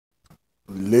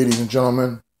Ladies and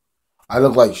gentlemen, I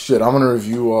look like shit. I'm gonna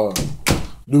review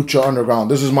Lucha Underground.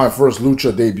 This is my first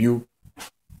Lucha debut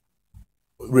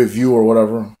review or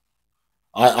whatever.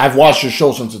 I've watched the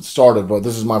show since it started, but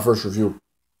this is my first review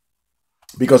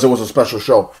because it was a special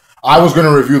show. I was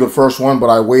gonna review the first one, but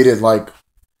I waited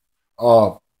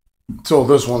till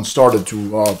this one started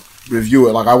to review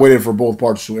it. Like I waited for both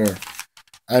parts to air.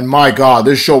 And my God,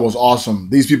 this show was awesome.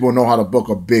 These people know how to book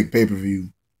a big pay-per-view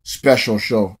special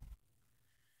show.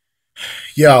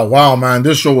 Yeah, wow, man,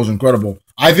 this show was incredible.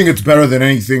 I think it's better than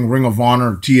anything Ring of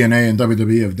Honor, TNA, and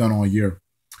WWE have done all year.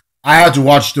 I had to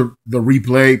watch the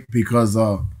replay because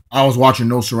I was watching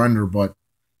No Surrender, but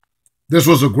this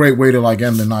was a great way to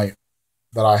end the night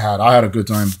that I had. I had a good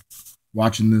time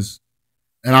watching this,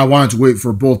 and I wanted to wait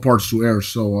for both parts to air,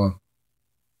 so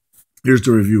here's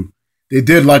the review. They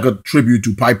did a tribute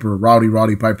to Piper,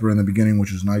 Rowdy Piper in the beginning,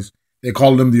 which was nice. They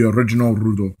called him the original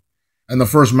Rudo. And the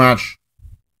first match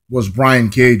was Brian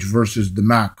Cage versus the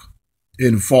Mac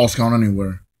in Falls Count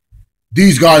Anywhere.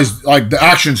 These guys, the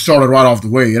action started right off the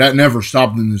way. That never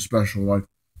stopped in this special.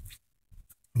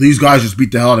 These guys just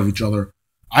beat the hell out of each other.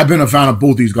 I've been a fan of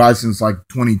both these guys since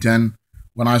 2010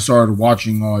 when I started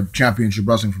watching Championship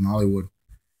Wrestling from Hollywood.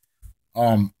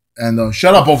 And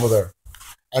shut up over there.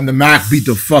 And the Mac beat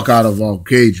the fuck out of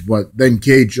Cage, but then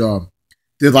Cage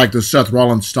did the Seth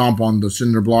Rollins stomp on the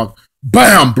cinder block.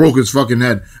 Bam! Broke his fucking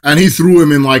head. And he threw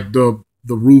him in the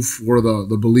roof where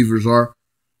the believers are,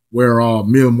 where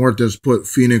Mil Muertes put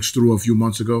Phoenix through a few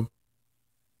months ago.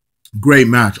 Great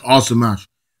match. Awesome match.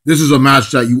 This is a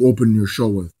match that you open your show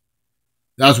with.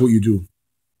 That's what you do.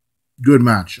 Good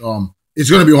match. It's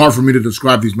going to be hard for me to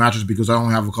describe these matches because I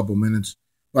only have a couple minutes,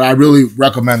 but I really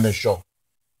recommend this show.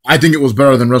 I think it was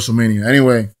better than WrestleMania.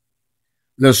 Anyway,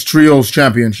 this Trios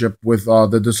Championship with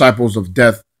the Disciples of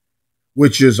Death,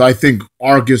 which is, I think,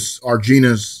 Argus,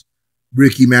 Arginus,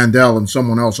 Ricky Mandel, and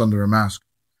someone else under a mask,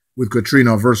 with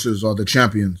Katrina versus the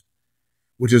champions,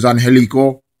 which is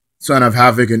Angelico, Son of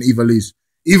Havoc, and Ivelisse.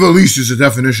 Ivelisse is the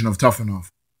definition of tough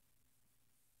enough.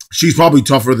 She's probably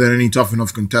tougher than any tough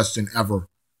enough contestant ever.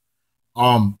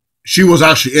 She was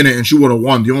actually in it, and she would have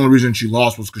won. The only reason she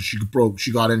lost was because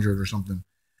she got injured or something.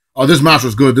 This match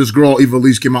was good. This girl,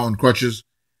 Ivelisse, came out in crutches.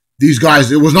 These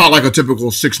guys, it was not a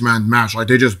typical six-man match.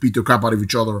 They just beat the crap out of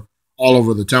each other all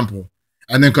over the temple.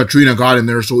 And then Katrina got in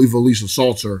there, so Ivelisse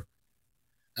assaults her.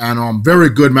 And very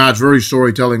good match, very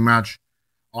storytelling match.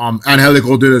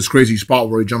 Angelico did his crazy spot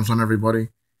where he jumps on everybody.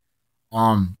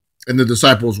 And the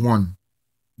Disciples won,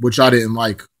 which I didn't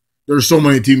like. There's so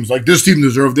many teams. This team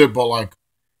deserved it, but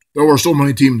there were so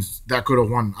many teams that could have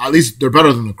won. At least they're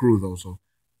better than the Crew, though, so.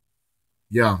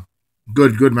 Yeah,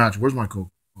 good match. Where's my Coke?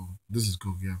 Oh, this is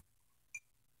Coke, yeah.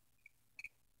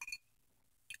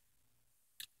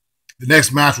 The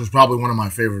next match was probably one of my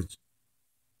favorites.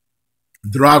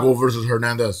 Drago versus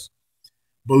Hernandez.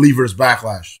 Believers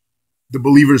Backlash. The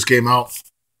Believers came out,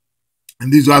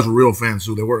 and these guys were real fans,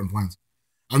 too. They weren't implants.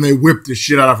 And they whipped the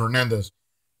shit out of Hernandez.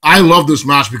 I love this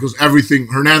match because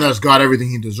Hernandez got everything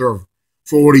he deserved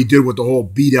for what he did with the whole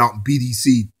beat out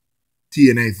BDC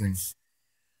TNA thing.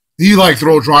 He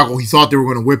throw Drago. He thought they were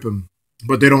going to whip him,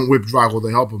 but they don't whip Drago.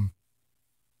 They help him.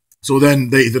 So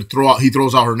then he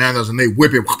throws out Hernandez and they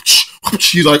whip him.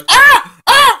 He's like,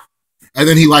 ah! And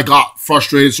then he got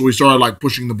frustrated, so he started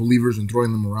pushing the Believers and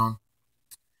throwing them around.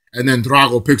 And then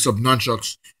Drago picks up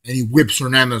nunchucks and he whips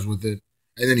Hernandez with it.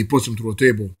 And then he puts him through a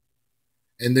table.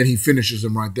 And then he finishes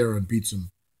him right there and beats him.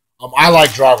 I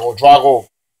like Drago. Drago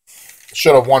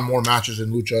should have won more matches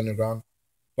in Lucha Underground,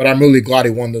 but I'm really glad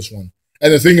he won this one.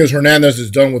 And the thing is, Hernandez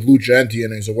is done with Lucha and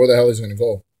TNA, so where the hell is he going to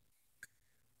go?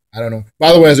 I don't know.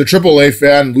 By the way, as a AAA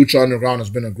fan, Lucha Underground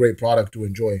has been a great product to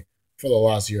enjoy for the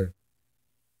last year.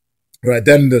 Right,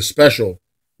 then the special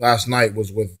last night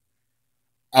was with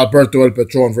Alberto El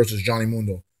Patron versus Johnny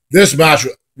Mundo. This match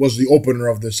was the opener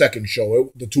of the second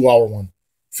show, the 2-hour one.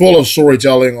 Full of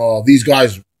storytelling. These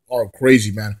guys are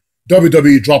crazy, man.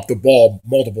 WWE dropped the ball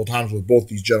multiple times with both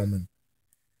these gentlemen.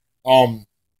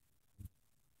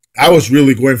 I was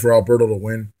really going for Alberto to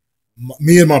win.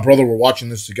 Me and my brother were watching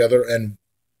this together, and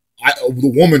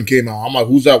the woman came out. I'm like,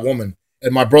 who's that woman?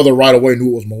 And my brother right away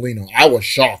knew it was Melina. I was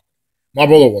shocked. My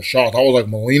brother was shocked. I was like,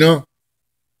 Melina?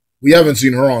 We haven't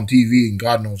seen her on TV in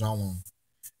God knows how long.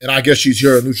 And I guess she's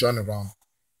here in Lucha Underground.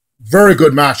 Very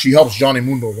good match. She helps Johnny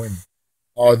Mundo win.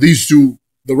 These two,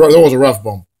 there was a ref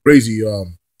bump. Crazy.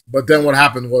 But then what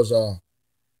happened was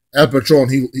El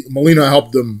Patron, Melina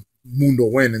helped them Mundo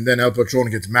win, and then El Patron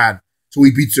gets mad. So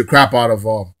he beats the crap out of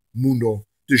Mundo,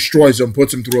 destroys him,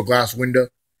 puts him through a glass window,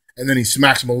 and then he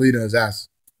smacks Melina his ass.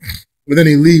 But then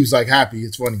he leaves happy.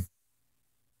 It's funny.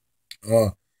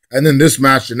 And then this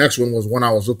match, the next one was one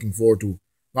I was looking forward to.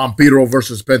 Vampiro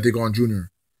versus Pentagon Jr.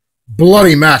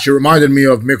 Bloody match. It reminded me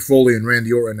of Mick Foley and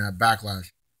Randy Orton at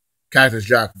Backlash. Cactus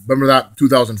Jack. Remember that?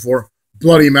 2004?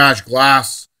 Bloody match,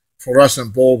 glass,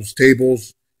 fluorescent bulbs,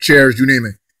 tables, chairs, you name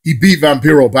it. He beat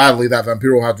Vampiro badly that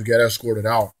Vampiro had to get escorted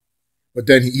out. But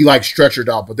then he like stretchered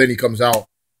out, but then he comes out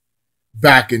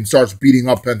back and starts beating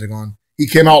up Pentagon. He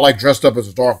came out like dressed up as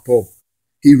a Dark Pope.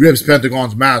 He rips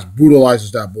Pentagon's mask,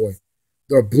 brutalizes that boy.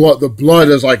 The blood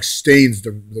is like stains.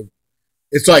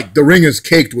 It's like the ring is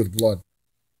caked with blood.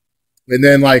 And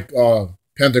then like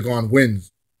Pentagon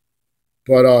wins.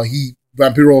 But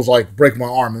Vampiro's like, break my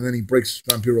arm, and then he breaks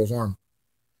Vampiro's arm.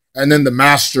 And then the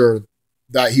master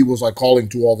that he was like calling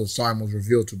to all this time was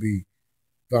revealed to be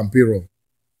Vampiro.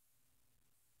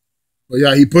 But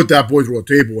yeah, he put that boy through a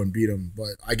table and beat him.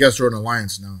 But I guess they're an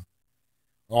alliance now.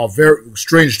 Very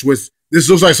strange twist. This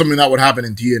looks like something that would happen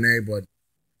in TNA, but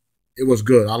it was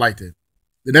good. I liked it.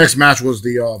 The next match was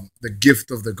the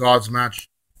Gift of the Gods match.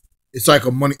 It's like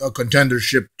a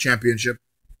contendership championship.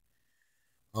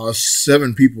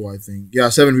 7 people, I think. Yeah,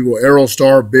 7 people.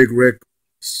 Aerostar, Big Rick,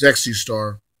 Sexy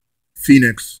Star,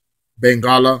 Phoenix,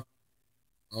 Bengala,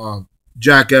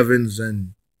 Jack Evans,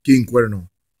 and King Cuerno.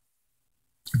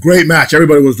 Great match.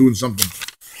 Everybody was doing something.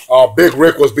 Big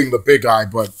Rick was being the big guy,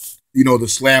 but you know, the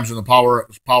slams and the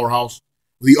powerhouse.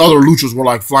 The other luchas were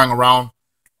like flying around.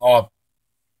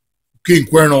 King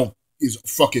Cuerno is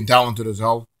fucking talented as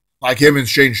hell. Like him and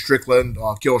Shane Strickland,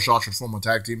 Kill Shot should form a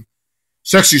tag team.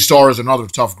 Sexy Star is another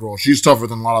tough girl. She's tougher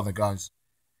than a lot of the guys.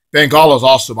 Bengala's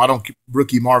awesome.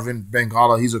 Ricky Marvin,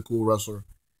 Bengala, he's a cool wrestler.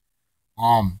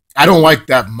 I don't like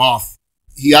that Moth.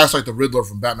 He acts like the Riddler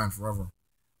from Batman Forever.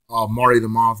 Marty the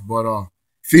Moth, but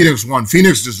Phoenix won.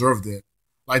 Phoenix deserved it.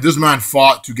 Like, this man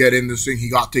fought to get in this thing. He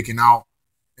got taken out,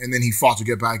 and then he fought to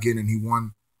get back in, and he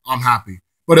won. I'm happy.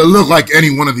 But it looked like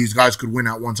any one of these guys could win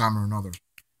at one time or another.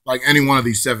 Like any one of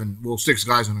these 6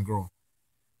 guys and a girl.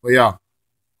 But yeah,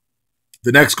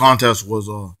 the next contest was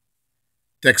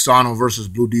Texano versus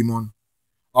Blue Demon.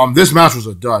 This match was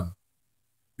a dud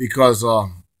because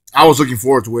I was looking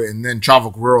forward to it, and then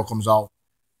Chavo Guerrero comes out,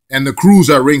 and the crew's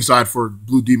at ringside for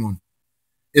Blue Demon.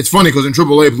 It's funny because in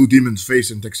AAA, Blue Demon's face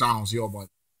and Texano's heel, but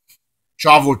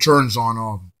Chavo turns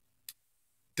on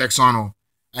Texano,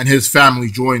 and his family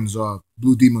joins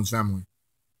Blue Demon's family.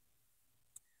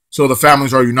 So the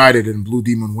families are united, and Blue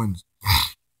Demon wins.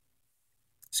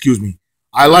 Excuse me.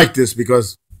 I like this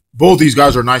because both these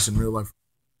guys are nice in real life.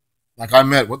 Like I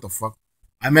met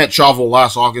Chavo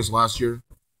last year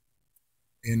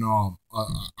in a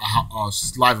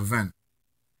live event.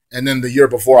 And then the year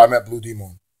before, I met Blue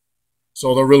Demon.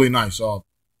 So they're really nice.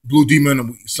 Blue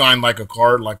Demon signed like a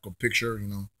card, like a picture, you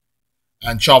know.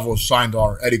 And Chavo signed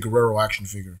our Eddie Guerrero action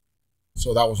figure.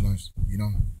 So that was nice, you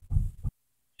know.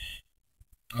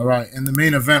 All right, and the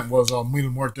main event was Mil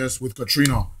Muertes with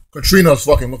Katrina. Katrina's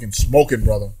fucking looking smoking,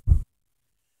 brother.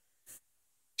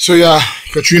 So yeah,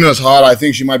 Katrina's hot. I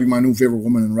think she might be my new favorite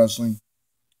woman in wrestling.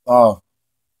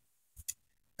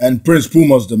 And Prince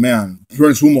Puma's the man.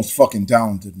 Prince Puma's fucking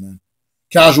talented, man.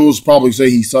 Casuals probably say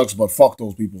he sucks, but fuck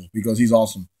those people because he's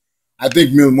awesome. I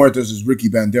think Mil Muertes is Ricky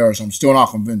Banderas. I'm still not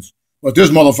convinced. But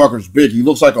this motherfucker's big. He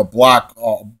looks like a black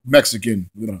Mexican,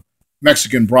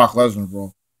 Mexican Brock Lesnar,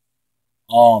 bro.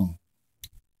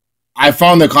 I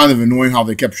found it kind of annoying how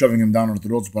they kept shoving him down our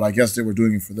throats, but I guess they were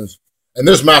doing it for this. And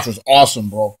this match was awesome,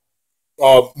 bro.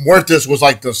 Muertes was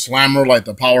like the slammer, like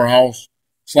the powerhouse,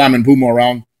 slamming Puma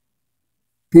around.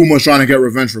 Puma's trying to get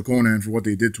revenge for Conan for what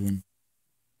they did to him.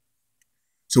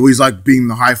 So he's like being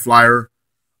the high flyer.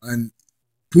 And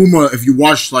Puma, if you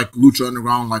watch like Lucha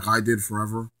Underground like I did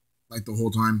forever, like the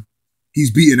whole time,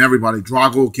 he's beating everybody.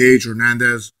 Drago, Cage,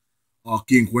 Hernandez,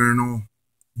 King Cuerno,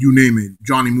 you name it.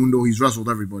 Johnny Mundo, he's wrestled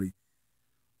everybody.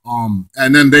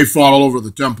 And then they fought all over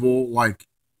the temple. Like,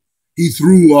 he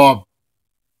threw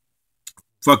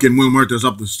fucking Will Muertes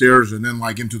up the stairs and then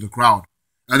like into the crowd.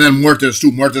 And then Muertes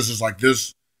too. Muertes is like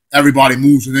this. Everybody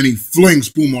moves, and then he flings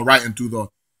Puma right into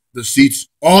the seats.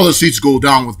 All the seats go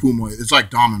down with Puma. It's like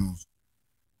dominoes.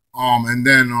 And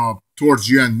then towards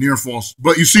the end, near falls.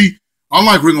 But you see,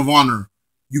 unlike Ring of Honor,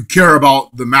 you care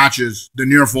about the matches. The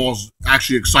near falls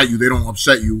actually excite you. They don't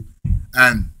upset you.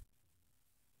 And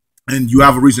you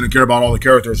have a reason to care about all the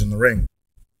characters in the ring.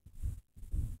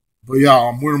 But yeah,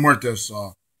 Will Muertes,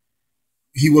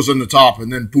 he was in the top,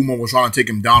 and then Puma was trying to take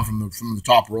him down from the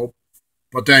top rope.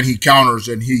 But then he counters,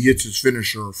 and he hits his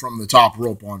finisher from the top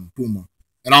rope on Puma.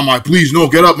 And I'm like, please, no,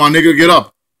 get up, my nigga, get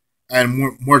up.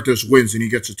 And Muertes wins, and he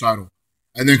gets the title.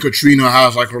 And then Katrina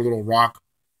has like her little rock.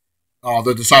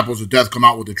 The Disciples of Death come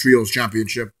out with the Trios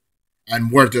Championship.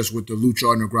 and Muertes with the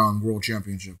Lucha Underground World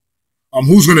Championship.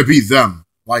 Who's gonna beat them?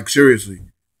 Like, seriously,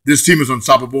 this team is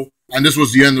unstoppable. And this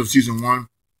was the end of season 1.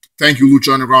 Thank you,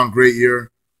 Lucha Underground. Great year.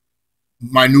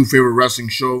 My new favorite wrestling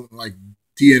show, like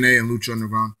TNA and Lucha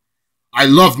Underground. I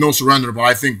love No Surrender, but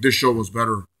I think this show was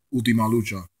better. Ultima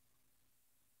Lucha.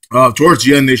 Towards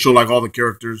the end, they show like all the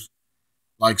characters.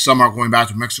 Like some are going back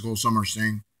to Mexico, some are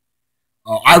staying.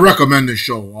 I recommend this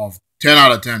show. 10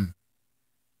 out of 10.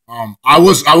 I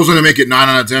was gonna make it 9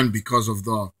 out of 10 because of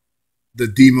the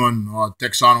Demon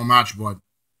Texano match, but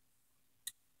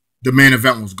the main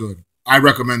event was good. I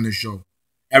recommend this show.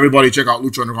 Everybody check out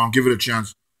Lucha Underground. Give it a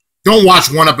chance. Don't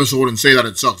watch one episode and say that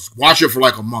it sucks. Watch it for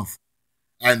like a month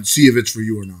and see if it's for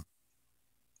you or not.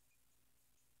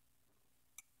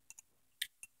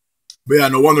 But yeah,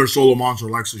 no wonder Solo Monster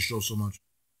likes this show so much.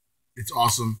 It's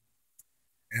awesome.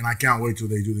 And I can't wait till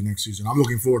they do the next season. I'm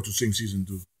looking forward to seeing season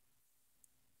 2.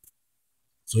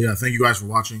 So yeah, thank you guys for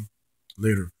watching.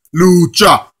 Later.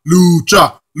 Lucha,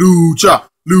 lucha, lucha,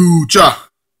 lucha.